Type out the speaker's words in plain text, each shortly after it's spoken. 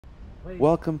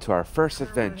Welcome to our first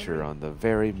adventure on the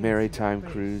very Merrytime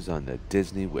cruise on the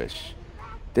Disney Wish.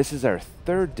 This is our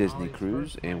third Disney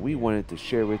cruise, and we wanted to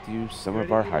share with you some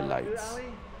of our highlights.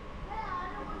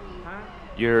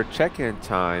 Your check-in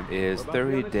time is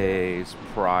 30 days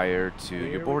prior to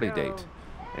your boarding date,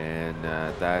 and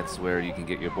that's where you can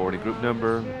get your boarding group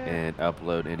number and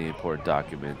upload any important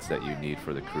documents that you need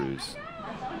for the cruise.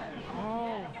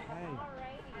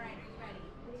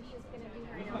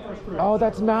 Oh,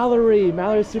 that's Mallory.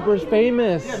 Mallory's super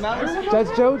famous. Yeah, that's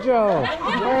JoJo.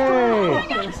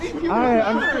 Hey.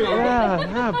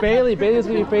 Yeah, Bailey. Bailey's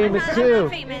gonna be famous too.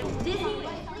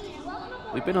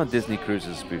 We've been on Disney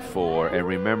cruises before, and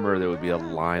remember there would be a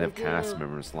line of cast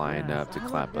members lined up to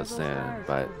clap us in,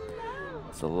 but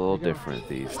it's a little different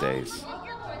these days.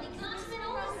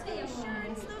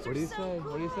 What do you say?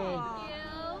 What do you say?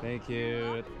 Thank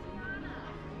you.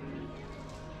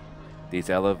 These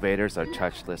elevators are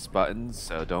touchless buttons,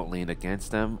 so don't lean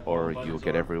against them or you'll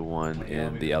get everyone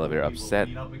in the elevator upset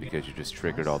because you just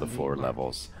triggered all the floor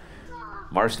levels.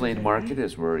 Marceline Market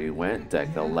is where we went,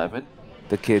 deck 11.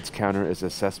 The kids counter is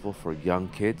accessible for young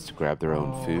kids to grab their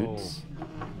own foods.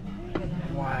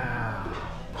 Wow.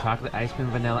 Chocolate ice cream,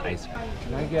 vanilla ice cream.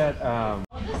 Can I get, oh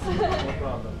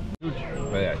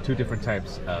yeah, 2 different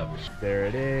types of, there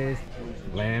it is,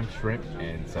 lamb, shrimp,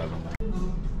 and some.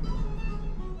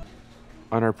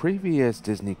 On our previous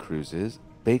Disney cruises,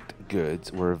 baked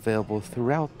goods were available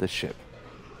throughout the ship.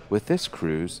 With this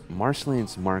cruise,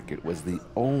 Marceline's Market was the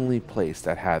only place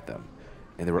that had them,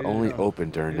 and they were only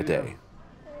open during the day.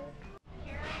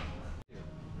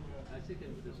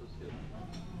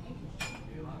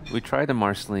 We tried the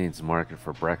Marceline's Market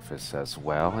for breakfast as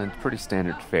well, and pretty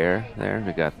standard fare there.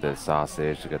 We got the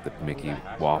sausage, we got the Mickey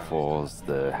waffles,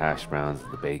 the hash browns,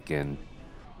 the bacon,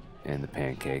 and the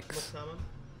pancakes.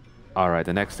 Alright,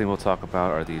 the next thing we'll talk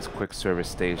about are these quick service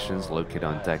stations located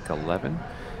on deck 11.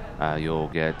 You'll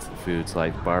get foods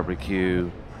like barbecue,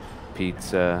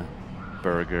 pizza,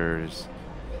 burgers,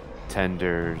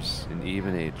 tenders, and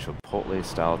even a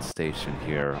Chipotle-styled station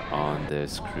here on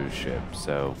this cruise ship.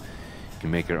 So you can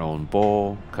make your own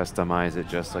bowl, customize it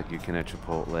just like you can at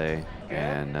Chipotle,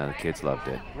 and the kids loved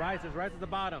it. Rises right at the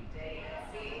bottom.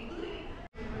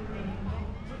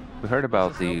 We heard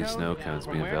about these snow cones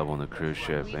being available on the cruise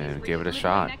ship and gave it a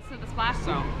shot. Next to the splash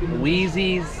zone.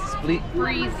 Wheezy's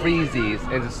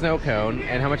Freezies is a snow cone,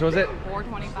 and how much was it?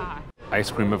 $4.25. Ice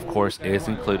cream, of course, is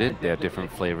included. They have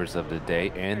different flavors of the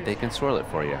day, and they can swirl it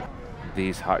for you.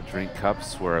 These hot drink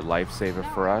cups were a lifesaver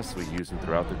for us. We used them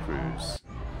throughout the cruise.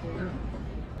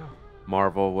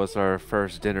 Marvel was our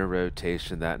first dinner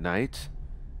rotation that night.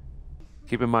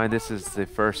 Keep in mind, this is the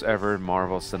first ever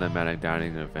Marvel Cinematic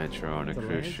Dining adventure on a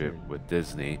cruise ship with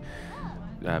Disney.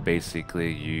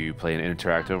 Basically, you play an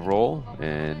interactive role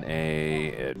in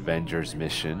a Avengers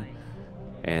mission,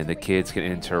 and the kids can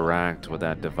interact with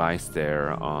that device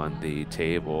there on the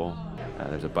table.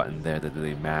 There's a button there that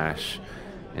they mash,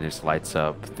 and it just lights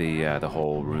up the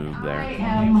whole room there. I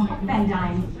am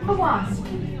Vendine, the Wasp.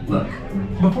 Look,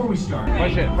 before we start,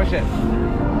 Push it, push it.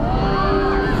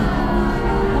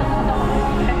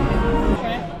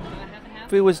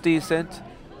 Food was decent.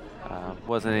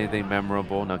 Wasn't anything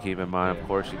memorable. Now keep in mind, of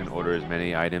course, you can order as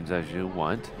many items as you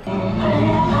want.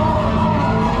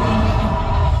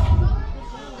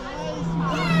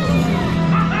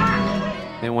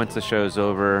 And once the show's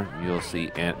over, you'll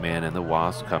see Ant-Man and the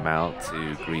Wasp come out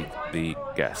to greet the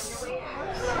guests. Eat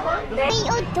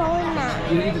a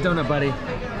donut. You eat the donut, buddy.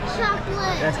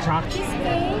 Chocolate. That's chocolate. Cheesecake.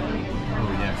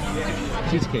 Oh,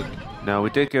 yes. Cheesecake. Now,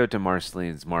 we did go to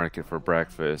Marceline's Market for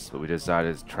breakfast, but we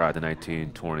decided to try the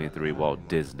 1923 Walt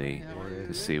Disney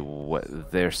to see what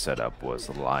their setup was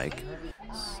like.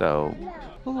 So,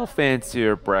 a little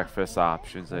fancier breakfast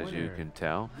options, as you can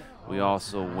tell. We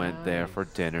also went there for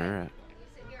dinner.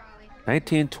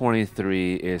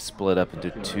 1923 is split up into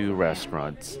 2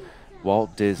 restaurants,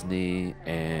 Walt Disney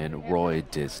and Roy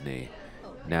Disney.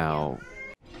 Now,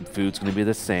 food's going to be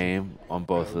the same on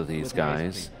both of these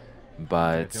guys,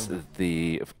 but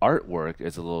the artwork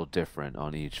is a little different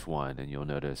on each one, and you'll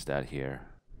notice that here.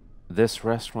 This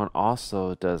restaurant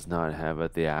also does not have a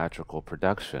theatrical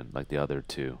production like the other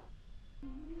 2.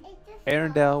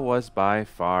 Arendelle was by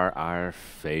far our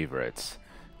favorite.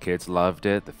 Kids loved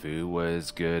it, the food was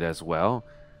good as well.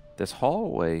 This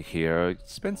hallway here,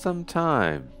 spend some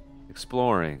time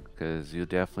exploring, because you'll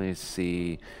definitely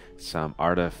see some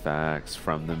artifacts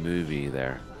from the movie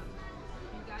there.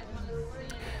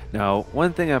 Now,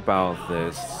 one thing about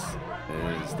this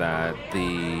is that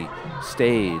the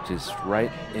stage is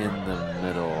right in the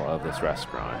middle of this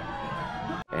restaurant,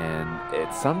 and it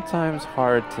it's sometimes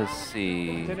hard to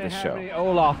see the Didn't have show. any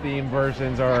Olaf themed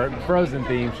versions or Frozen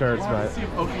themed shirts, but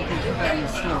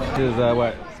this is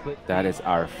what? Split. That is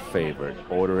our favorite.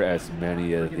 Order as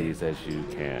many of these as you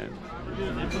can.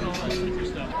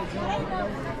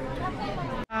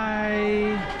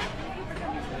 Hi.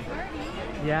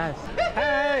 Yes.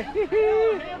 Hey.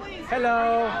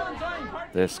 Hello.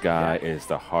 This guy is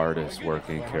the hardest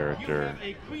working character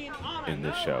in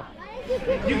the show.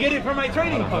 You get it from my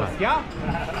trading post, yeah?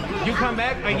 You come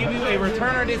back, I give you a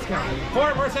returner discount.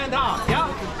 4% off, yeah?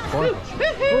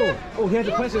 Oh, he has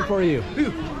a question for you.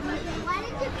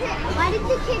 Why did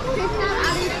you kick Kristoff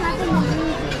out and slap him?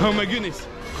 Oh my goodness.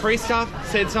 Kristoff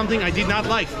said something I did not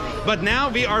like. But now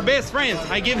we are best friends.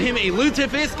 I give him a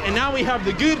lutefisk and now we have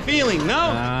the good feeling, no?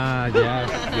 Ah, yes.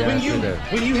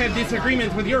 When you have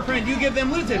disagreements with your friend, you give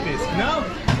them lutefisk, no?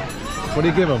 What do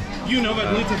you give him? You know what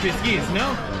lutefisk is,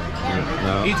 no?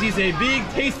 No. It is a big,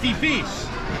 tasty fish.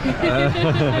 What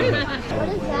is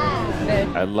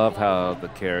that? I love how the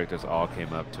characters all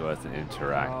came up to us and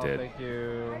interacted. Thank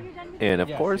you. And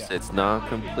of course, it's not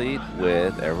complete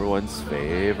with everyone's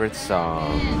favorite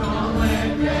song.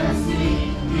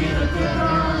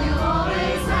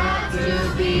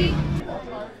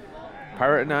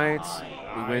 Pirate Nights,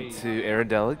 we went to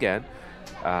Arendelle again.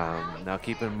 Now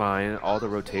keep in mind, all the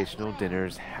rotational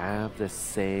dinners have the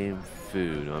same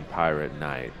food on Pirate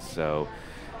Night. So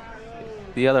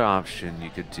the other option you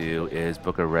could do is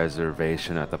book a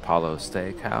reservation at the Palo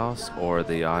Steakhouse or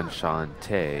the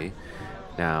Enchante.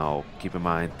 Now, keep in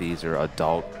mind, these are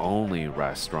adult-only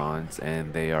restaurants,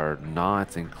 and they are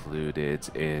not included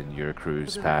in your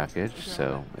cruise package,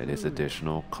 so it is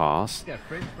additional cost. Yeah,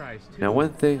 French fries too. Now, one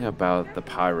thing about the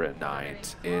Pirate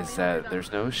Night is that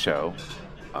there's no show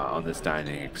on this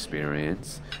dining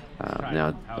experience.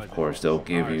 Now, of course, they'll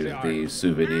give you these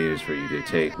souvenirs for you to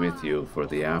take with you for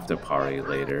the after party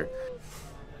later.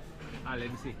 Let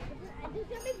me see.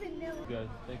 Good.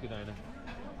 Thank you, Dinah.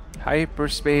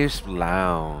 Hyperspace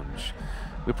Lounge.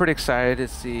 We're pretty excited to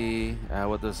see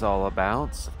what this is all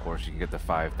about. Of course, you can get the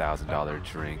 $5,000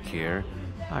 drink here.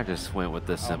 I just went with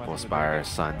the Simple Spire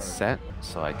Sunset,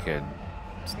 so I can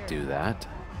do that.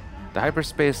 The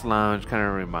Hyperspace Lounge kind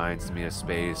of reminds me of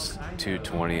Space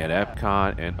 220 at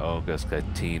Epcot and August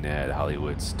Cantina at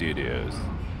Hollywood Studios.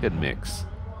 Good mix.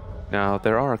 Now,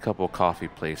 there are a couple coffee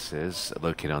places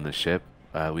located on the ship.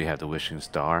 We have the Wishing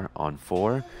Star on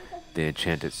 4, the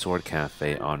Enchanted Sword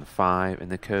Cafe on 5, and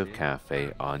the Cove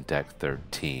Cafe on deck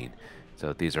 13.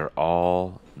 So these are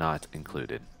all not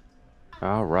included.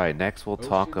 Alright, next we'll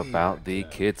talk about the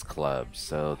Kids Clubs.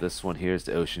 So this one here is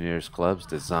the Oceaneer's Clubs,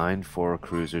 designed for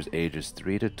cruisers ages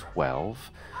 3 to 12.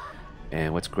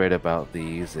 And what's great about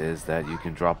these is that you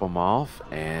can drop them off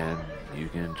and you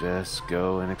can just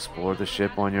go and explore the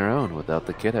ship on your own without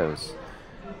the kiddos.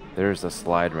 There's a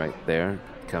slide right there.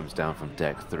 It comes down from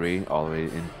deck 3 all the way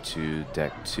into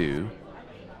deck 2.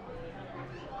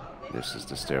 This is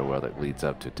the stairwell that leads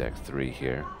up to deck 3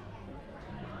 here.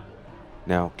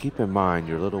 Now, keep in mind,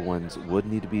 your little ones would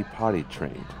need to be potty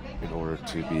trained in order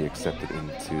to be accepted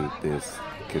into this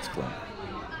kids club.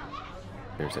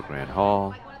 There's a grand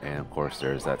hall, and of course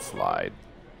there's that slide.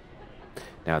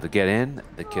 Now, to get in,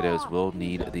 the kiddos will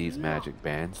need these magic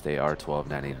bands. They are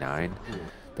 $12.99.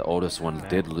 The oldest one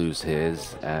did lose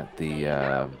his at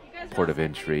the port of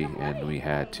entry, and we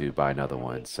had to buy another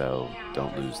one, so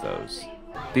don't lose those.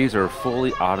 These are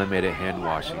fully automated hand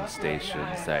washing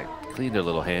stations that clean their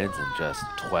little hands in just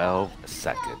 12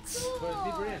 seconds.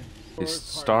 The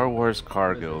Star Wars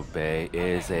Cargo Bay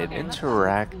is an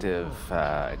interactive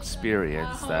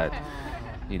experience that,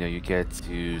 you know, you get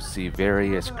to see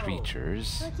various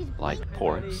creatures like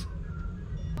porks.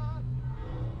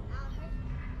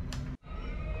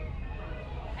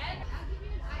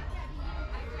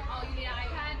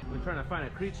 We're trying to find a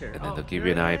creature. And then they'll give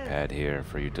you an iPad here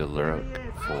for you to look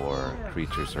for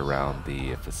creatures around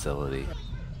the facility.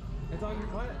 It's on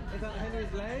what? It's on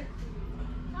Henry's leg?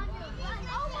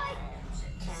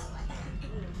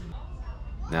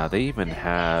 Now they even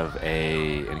have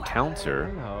a encounter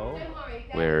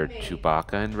where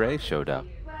Chewbacca and Rey showed up.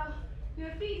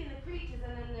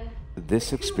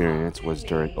 This experience was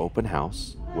during open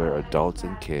house where adults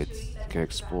and kids can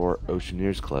explore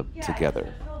Oceaneer's Club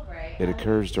together. It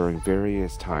occurs during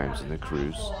various times in the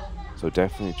cruise, so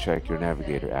definitely check your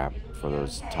Navigator app for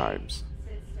those times.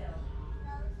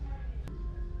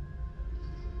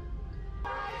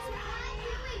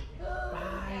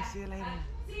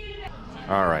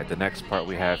 Alright, the next part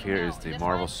we have here is the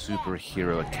Marvel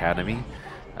Superhero Academy.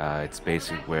 It's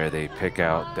basically where they pick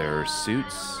out their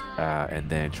suits and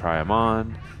then try them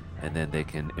on. and then they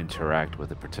can interact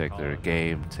with a particular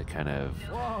game to kind of,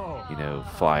 you know,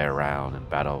 fly around and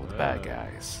battle with the bad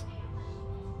guys.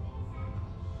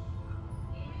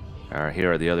 All right,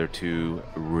 here are the other two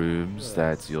rooms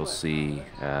that you'll see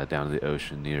down at the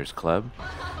Oceaneers Club.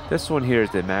 This one here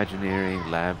is the Imagineering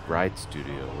Lab Ride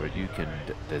Studio, where you can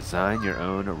design your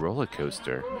own roller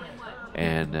coaster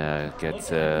and get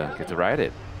to ride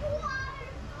it.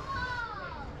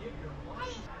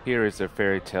 Here is the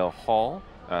Fairy Tale Hall.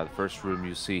 The first room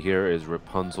you see here is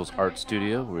Rapunzel's Art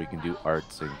Studio, where you can do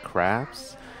arts and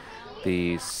crafts.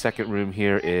 The second room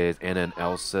here is Anna and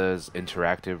Elsa's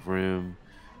interactive room.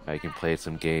 You can play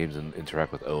some games and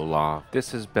interact with Olaf.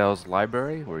 This is Belle's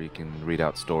library, where you can read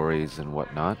out stories and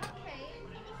whatnot.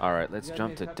 All right, let's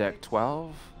jump to deck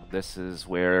 12. This is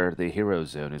where the Hero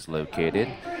Zone is located.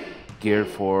 Geared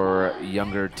for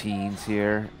younger teens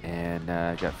here, and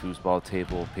got foosball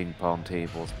table, ping pong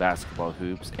tables, basketball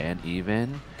hoops, and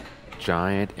even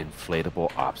giant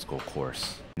inflatable obstacle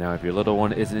course. Now, if your little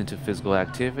one isn't into physical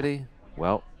activity,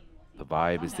 well, the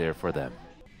vibe is there for them.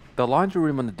 The laundry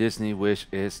room on the Disney Wish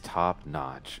is top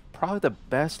notch. Probably the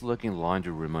best looking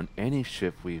laundry room on any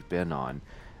ship we've been on.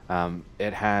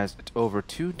 It has over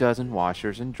 24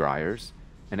 washers and dryers,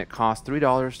 and it costs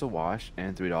 $3 to wash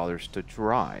and $3 to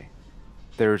dry.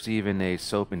 There's even a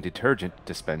soap and detergent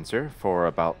dispenser for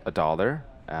about $1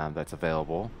 that's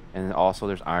available. And also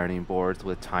there's ironing boards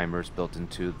with timers built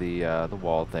into the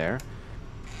wall there.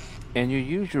 And you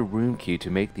use your room key to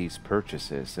make these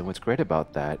purchases. And what's great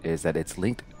about that is that it's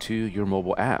linked to your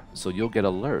mobile app, so you'll get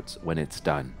alerts when it's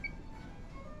done.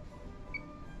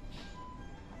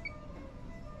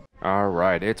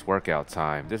 Alright, it's workout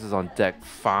time. This is on deck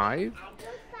 5.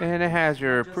 And it has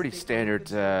your pretty standard,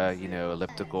 you know,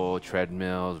 elliptical,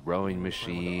 treadmills, rowing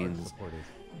machines,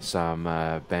 some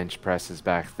bench presses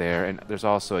back there. And there's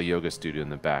also a yoga studio in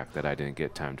the back that I didn't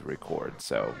get time to record,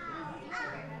 so...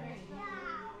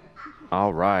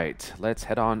 All right, let's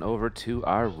head on over to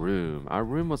our room. Our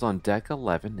room was on deck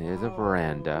 11. It is a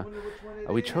veranda.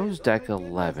 We chose deck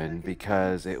 11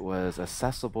 because it was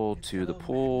accessible to the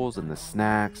pools and the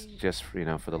snacks, just for, you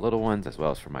know, for the little ones as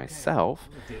well as for myself.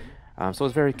 So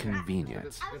it's very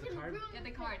convenient.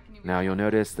 Now you'll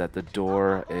notice that the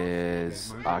door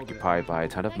is occupied by a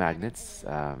ton of magnets.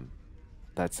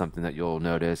 That's something that you'll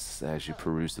notice as you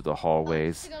peruse through the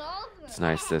hallways. It's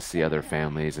nice to see other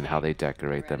families and how they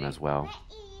decorate them as well.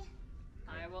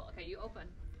 I will. Okay, you open.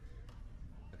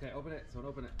 Okay, open it. Someone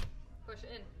open it. Push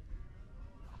in.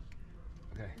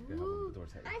 Okay, good. Hold on. The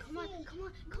door's heavy. Come on, come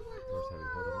on, come on. Door's heavy.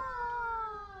 Hold on.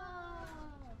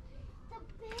 The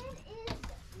bed is...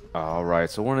 All right,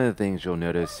 so one of the things you'll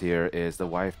notice here is the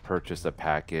wife purchased a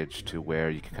package to where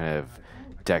you can kind of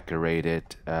decorate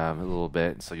it a little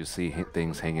bit. So you'll see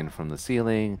things hanging from the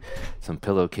ceiling, some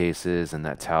pillowcases, and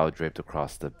that towel draped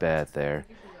across the bed there.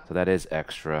 So that is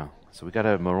extra. So we got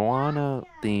a Moana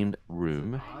themed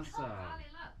room.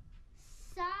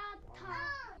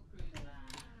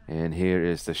 And here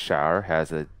is the shower. Has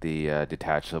the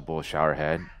detachable shower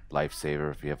head. Lifesaver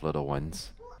if you have little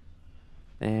ones.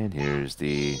 And here's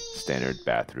the standard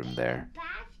bathroom there.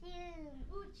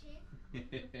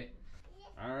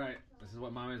 All right, this is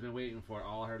what Mommy's been waiting for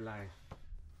all her life.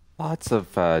 Lots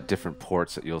of different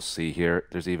ports that you'll see here.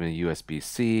 There's even a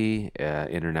USB-C,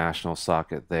 international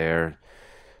socket there.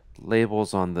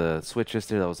 Labels on the switches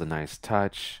there. That was a nice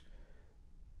touch.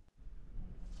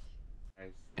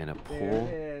 And a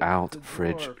pull-out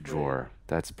fridge drawer.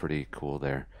 That's pretty cool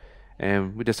there.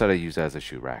 And we decided to use that as a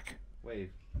shoe rack. Wave.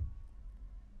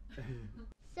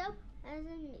 Soap has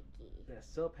a Mickey. The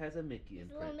soap has a Mickey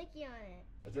There's a little Mickey on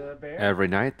it. Is it a bear? Every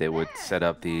night they would set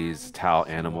up these towel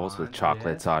animals with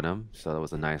chocolates on them, so that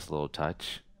was a nice little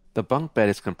touch. The bunk bed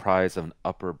is comprised of an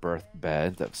upper berth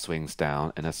bed that swings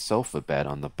down and a sofa bed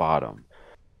on the bottom.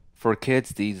 For kids,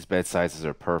 these bed sizes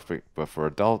are perfect, but for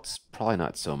adults, probably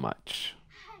not so much.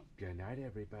 Good night,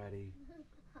 everybody.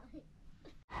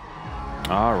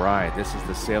 All right, this is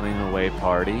the sailing away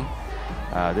party.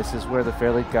 This is where the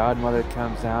fairy godmother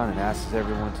comes out and asks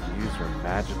everyone to use her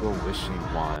magical wishing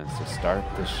wands to start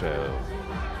the show.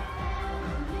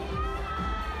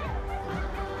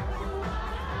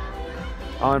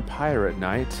 On Pirate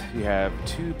Night, you have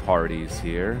two parties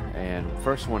here, and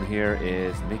first one here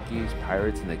is Mickey's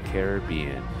Pirates in the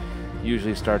Caribbean.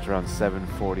 Usually starts around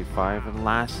 7:45 and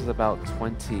lasts about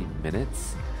 20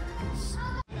 minutes.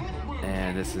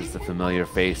 And this is the familiar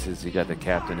faces. You got the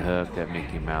Captain Hook, got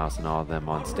Mickey Mouse, and all of them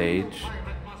on stage.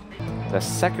 The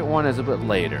second one is a bit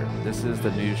later. This is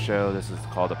the new show. This is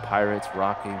called the Pirates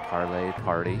Rocking Parlay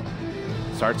Party.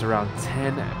 Starts around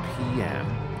 10 p.m.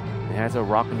 It has a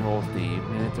rock and roll theme,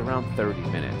 and it's around 30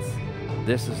 minutes.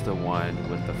 This is the one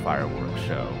with the fireworks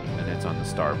show, and it's on the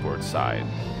starboard side.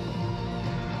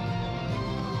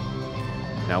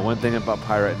 Now, one thing about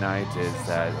Pirate Night is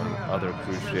that on other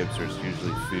cruise ships there's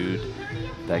usually food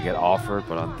that get offered,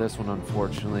 but on this one,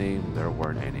 unfortunately, there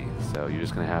weren't any. So you're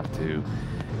just gonna have to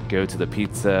go to the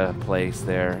pizza place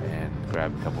there and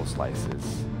grab a couple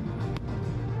slices.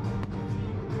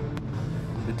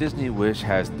 The Disney Wish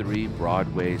has 3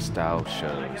 Broadway-style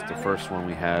shows. The first one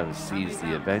we have is Seize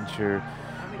the Adventure,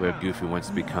 where Goofy wants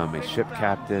to become a ship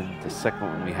captain. The second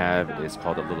one we have is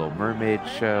called The Little Mermaid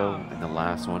Show, and the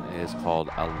last one is called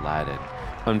Aladdin.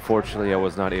 Unfortunately, I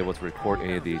was not able to record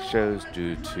any of these shows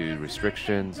due to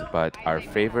restrictions, but our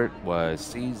favorite was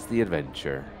Seize the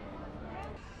Adventure.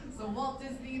 So Walt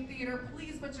Disney Theater,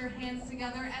 please put your hands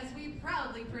together as we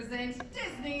proudly present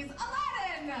Disney's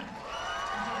Aladdin!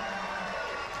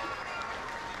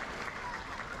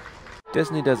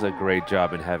 Disney does a great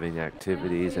job in having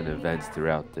activities and events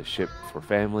throughout the ship for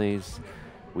families.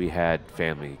 We had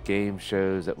family game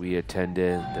shows that we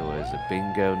attended. There was a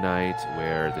bingo night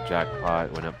where the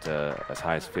jackpot went up to as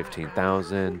high as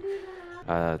 15,000.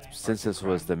 Since this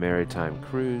was the Merrytime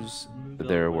cruise,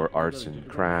 there were arts and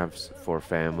crafts for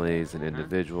families and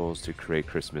individuals to create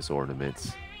Christmas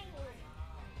ornaments.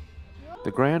 The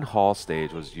Grand Hall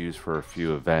stage was used for a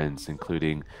few events,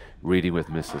 including reading with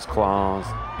Mrs. Claus,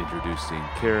 introducing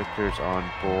characters on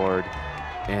board,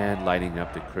 and lighting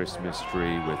up the Christmas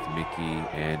tree with Mickey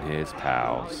and his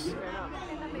pals.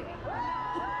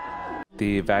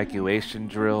 The evacuation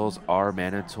drills are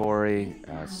mandatory,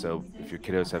 so if your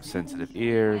kiddos have sensitive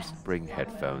ears, bring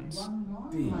headphones.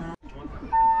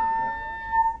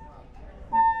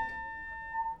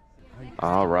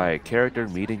 Alright, character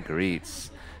meet and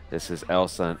greets. This is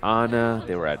Elsa and Anna.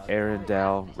 They were at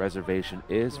Arendelle. Reservation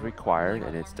is required,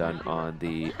 and it's done on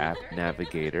the app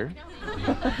Navigator.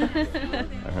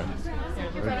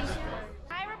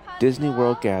 Disney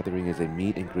World Gathering is a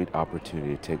meet and greet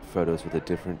opportunity to take photos with the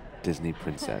different Disney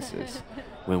princesses.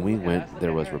 When we went,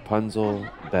 there was Rapunzel,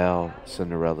 Belle,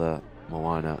 Cinderella,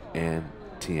 Moana, and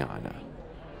Tiana.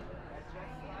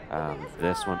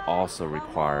 This one also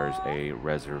requires a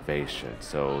reservation,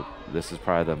 so this is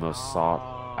probably the most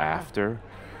sought after,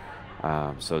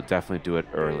 so definitely do it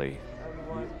early.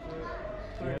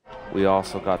 We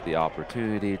also got the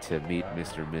opportunity to meet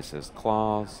Mr. and Mrs.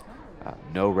 Claus.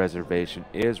 No reservation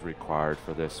is required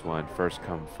for this one, first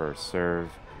come first serve,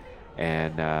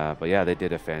 and but yeah, they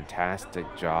did a fantastic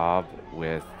job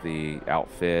with the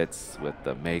outfits, with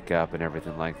the makeup and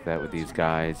everything like that with these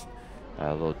guys.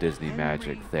 A little Disney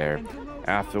magic there.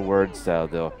 Afterwards,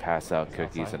 they'll pass out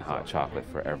cookies and hot chocolate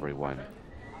for everyone.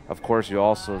 Of course, you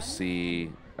also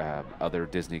see other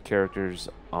Disney characters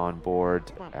on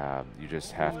board. You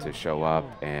just have to show up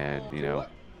and, you know,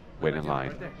 wait in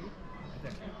line.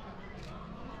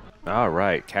 All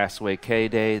right, Castaway Cay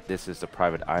Day. This is the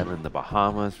private island in the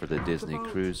Bahamas for the Disney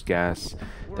cruise guests.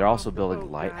 They're also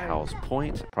building Lighthouse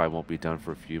Point. Probably won't be done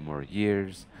for a few more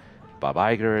years. Bob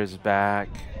Iger is back.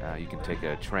 You can take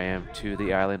a tram to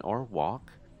the island or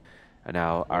walk.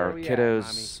 Now, our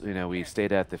kiddos, you know, we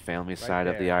stayed at the family side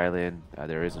of the island.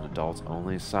 There is an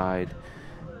adults-only side.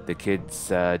 The kids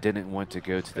didn't want to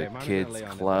go to the kids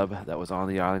club that was on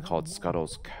the island called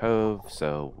Scuttle's Cove,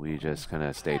 so we just kind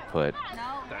of stayed put.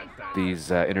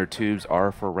 These inner tubes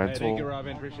are for rental. Thank you,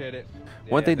 Robin. Appreciate it.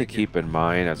 One thing to keep in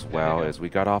mind as well is we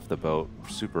got off the boat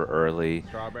super early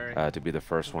to be the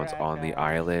first ones on the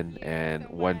island, and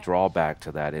one drawback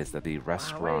to that is that the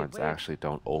restaurants actually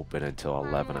don't open until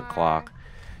 11 o'clock.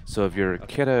 So if your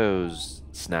kiddos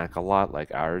snack a lot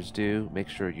like ours do, make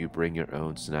sure you bring your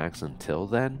own snacks until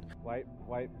then.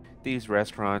 These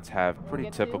restaurants have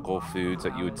pretty typical foods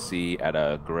that you would see at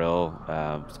a grill.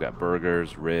 It's got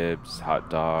burgers, ribs, hot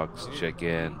dogs,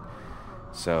 chicken.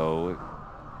 So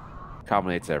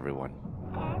accommodates everyone.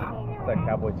 It's like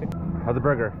cowboy chicken. How's the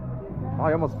burger? Oh,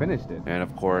 I almost finished it. And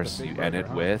of course, you end it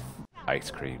with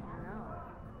ice cream.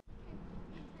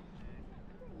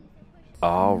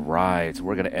 All right,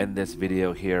 we're gonna end this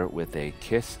video here with a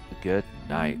kiss good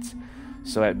night.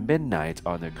 So at midnight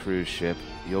on the cruise ship,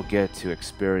 you'll get to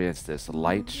experience this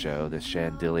light show. The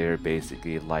chandelier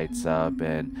basically lights up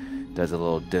and does a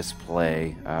little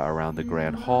display around the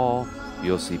Grand Hall.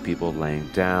 You'll see people laying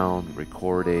down,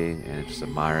 recording, and just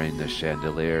admiring the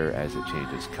chandelier as it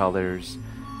changes colors.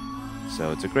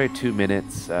 So it's a great 2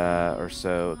 minutes or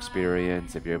so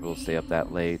experience if you're able to stay up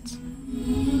that late.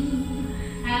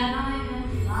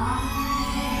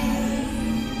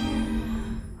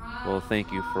 Well,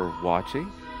 thank you for watching.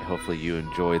 Hopefully you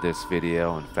enjoyed this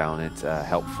video and found it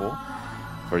helpful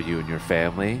for you and your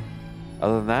family.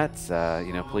 Other than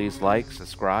that, please like,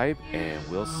 subscribe, and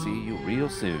we'll see you real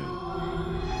soon.